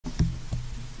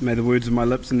May the words of my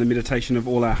lips and the meditation of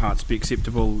all our hearts be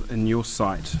acceptable in your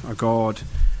sight, O God,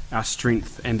 our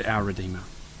strength and our Redeemer.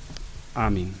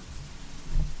 Amen.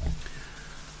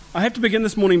 I have to begin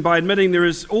this morning by admitting there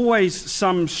is always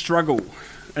some struggle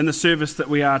in the service that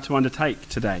we are to undertake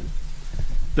today.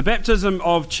 The baptism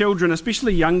of children,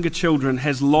 especially younger children,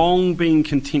 has long been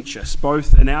contentious,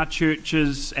 both in our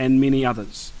churches and many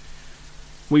others.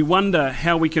 We wonder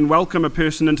how we can welcome a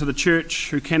person into the church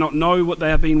who cannot know what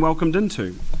they are being welcomed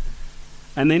into.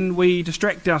 And then we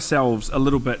distract ourselves a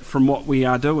little bit from what we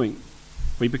are doing.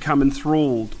 We become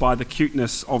enthralled by the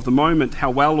cuteness of the moment,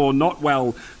 how well or not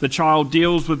well the child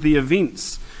deals with the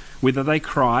events, whether they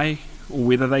cry or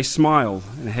whether they smile.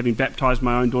 And having baptised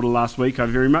my own daughter last week, I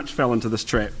very much fell into this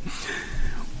trap.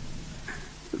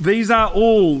 These are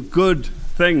all good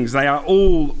things. They are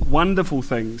all wonderful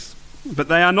things. But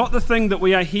they are not the thing that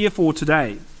we are here for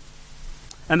today.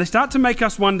 And they start to make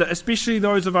us wonder, especially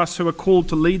those of us who are called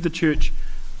to lead the church,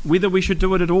 whether we should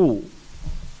do it at all.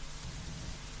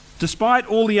 Despite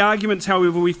all the arguments,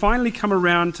 however, we finally come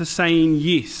around to saying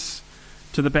yes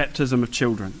to the baptism of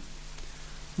children.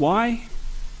 Why?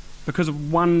 Because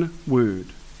of one word: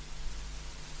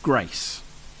 grace.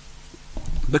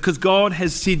 Because God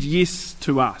has said yes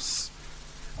to us.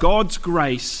 God's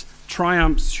grace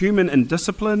triumphs human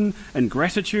indiscipline,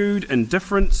 ingratitude,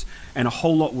 indifference, and a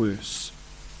whole lot worse.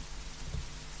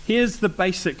 Here's the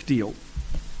basic deal.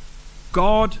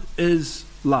 God is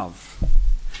love.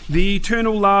 The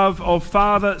eternal love of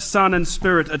Father, Son, and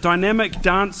Spirit, a dynamic,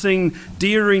 dancing,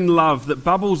 daring love that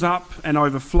bubbles up and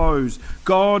overflows.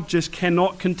 God just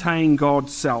cannot contain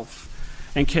God's self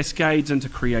and cascades into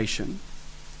creation.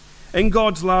 In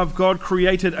God's love, God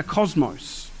created a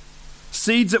cosmos,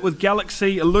 seeds it with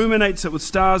galaxy, illuminates it with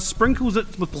stars, sprinkles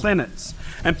it with planets,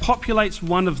 and populates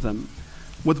one of them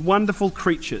with wonderful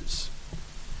creatures,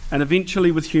 and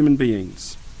eventually with human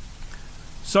beings.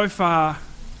 So far,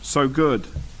 so good.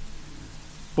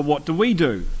 But what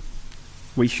do?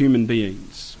 We human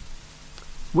beings.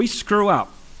 We screw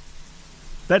up.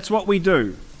 That's what we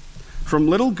do. From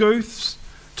little goofs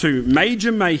to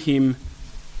major mayhem,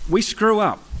 we screw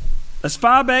up. As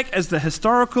far back as the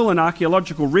historical and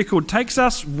archaeological record takes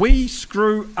us, we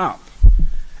screw up.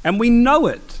 And we know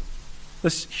it.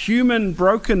 This human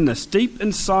brokenness deep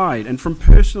inside and from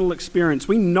personal experience,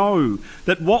 we know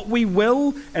that what we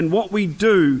will and what we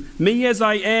do, me as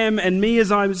I am and me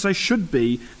as I should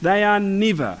be, they are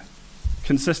never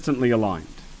consistently aligned.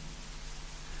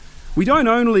 We don't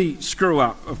only screw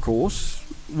up, of course,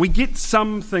 we get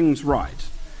some things right.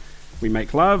 We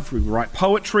make love, we write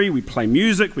poetry, we play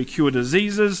music, we cure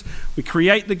diseases, we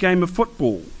create the game of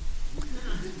football.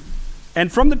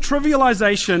 And from the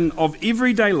trivialization of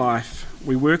everyday life,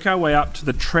 we work our way up to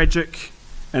the tragic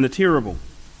and the terrible.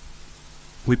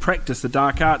 We practice the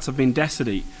dark arts of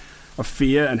mendacity, of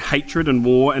fear and hatred and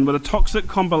war, and with a toxic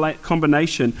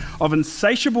combination of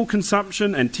insatiable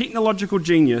consumption and technological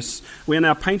genius, we are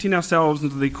now painting ourselves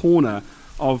into the corner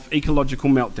of ecological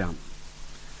meltdown.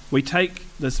 We take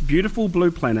this beautiful blue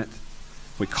planet,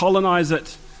 we colonize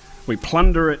it, we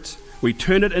plunder it, we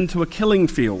turn it into a killing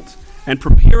field and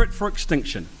prepare it for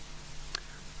extinction.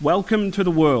 Welcome to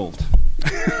the world.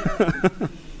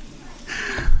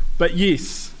 But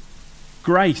yes,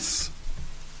 grace,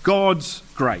 God's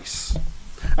grace,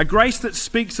 a grace that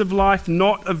speaks of life,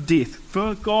 not of death.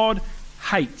 For God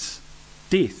hates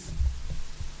death,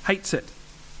 hates it.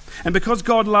 And because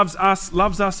God loves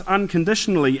us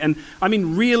unconditionally, and I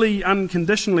mean really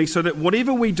unconditionally, so that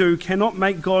whatever we do cannot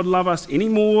make God love us any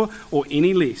more or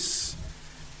any less.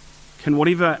 Can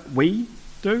whatever we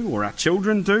do or our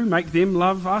children do make them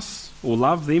love us or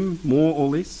love them more or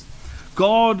less?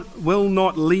 God will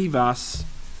not leave us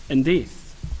in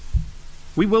death.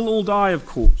 We will all die, of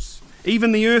course.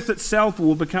 Even the earth itself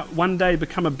will one day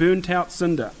become a burnt out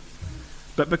cinder.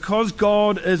 But because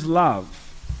God is love,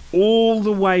 all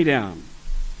the way down,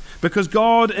 because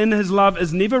God in his love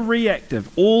is never reactive,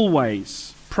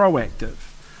 always proactive,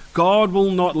 God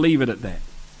will not leave it at that.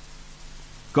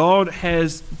 God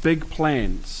has big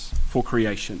plans for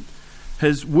creation.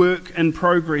 His work in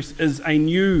progress is a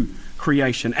new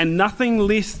creation, and nothing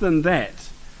less than that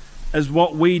is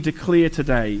what we declare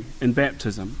today in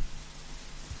baptism.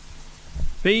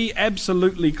 Be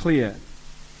absolutely clear.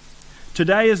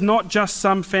 Today is not just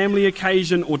some family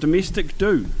occasion or domestic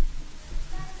do.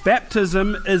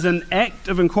 Baptism is an act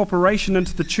of incorporation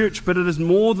into the church, but it is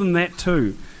more than that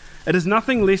too. It is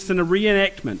nothing less than a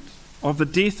reenactment of the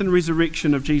death and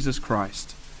resurrection of Jesus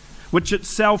Christ, which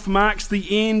itself marks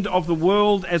the end of the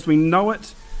world as we know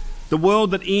it, the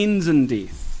world that ends in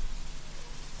death,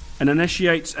 and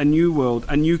initiates a new world,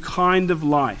 a new kind of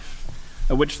life,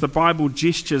 at which the Bible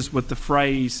gestures with the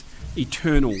phrase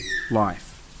eternal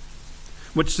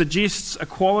life, which suggests a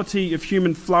quality of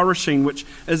human flourishing which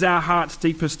is our heart's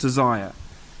deepest desire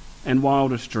and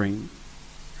wildest dream.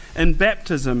 In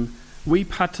baptism, we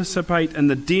participate in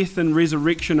the death and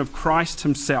resurrection of Christ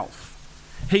himself.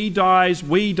 He dies,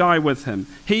 we die with him.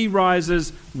 He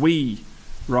rises, we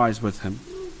rise with him.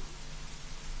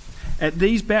 At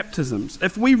these baptisms,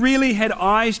 if we really had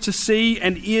eyes to see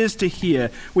and ears to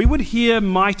hear, we would hear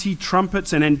mighty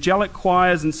trumpets and angelic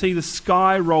choirs and see the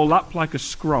sky roll up like a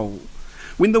scroll.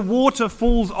 When the water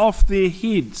falls off their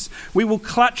heads, we will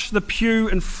clutch the pew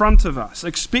in front of us,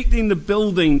 expecting the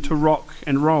building to rock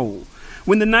and roll.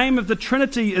 When the name of the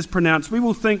Trinity is pronounced, we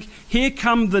will think, here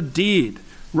come the dead,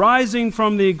 rising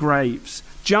from their graves,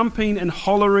 jumping and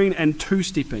hollering and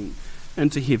two-stepping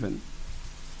into heaven.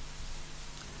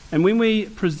 And when we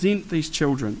present these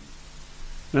children,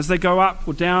 and as they go up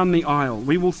or down the aisle,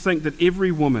 we will think that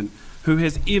every woman who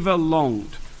has ever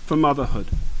longed for motherhood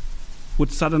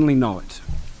would suddenly know it.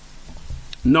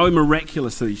 Know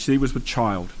miraculously she was with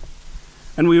child.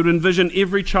 And we would envision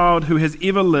every child who has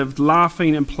ever lived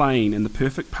laughing and playing in the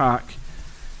perfect park.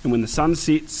 And when the sun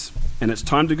sets and it's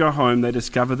time to go home, they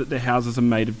discover that their houses are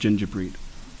made of gingerbread.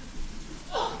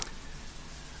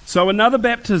 So another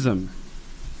baptism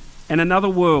and another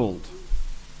world.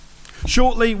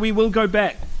 Shortly we will go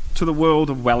back to the world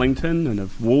of Wellington and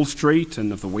of Wall Street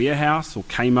and of the warehouse, or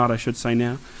Kmart I should say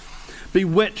now,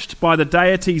 bewitched by the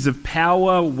deities of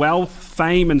power, wealth,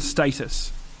 fame and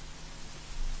status.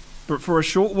 But for a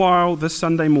short while this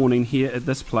Sunday morning here at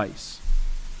this place,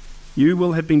 you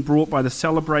will have been brought by the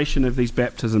celebration of these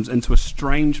baptisms into a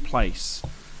strange place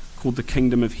called the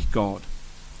Kingdom of God,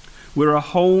 where a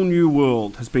whole new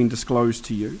world has been disclosed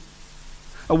to you.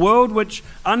 A world which,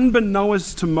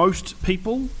 unbeknownst to most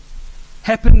people,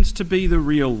 happens to be the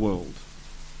real world.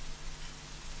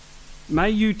 May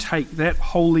you take that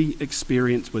holy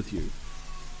experience with you.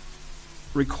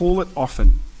 Recall it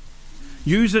often.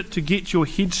 Use it to get your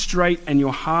head straight and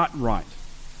your heart right.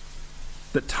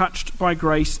 That touched by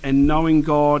grace and knowing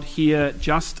God here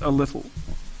just a little,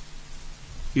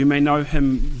 you may know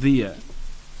him there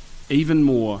even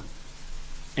more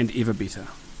and ever better.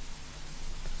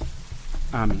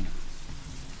 Amen.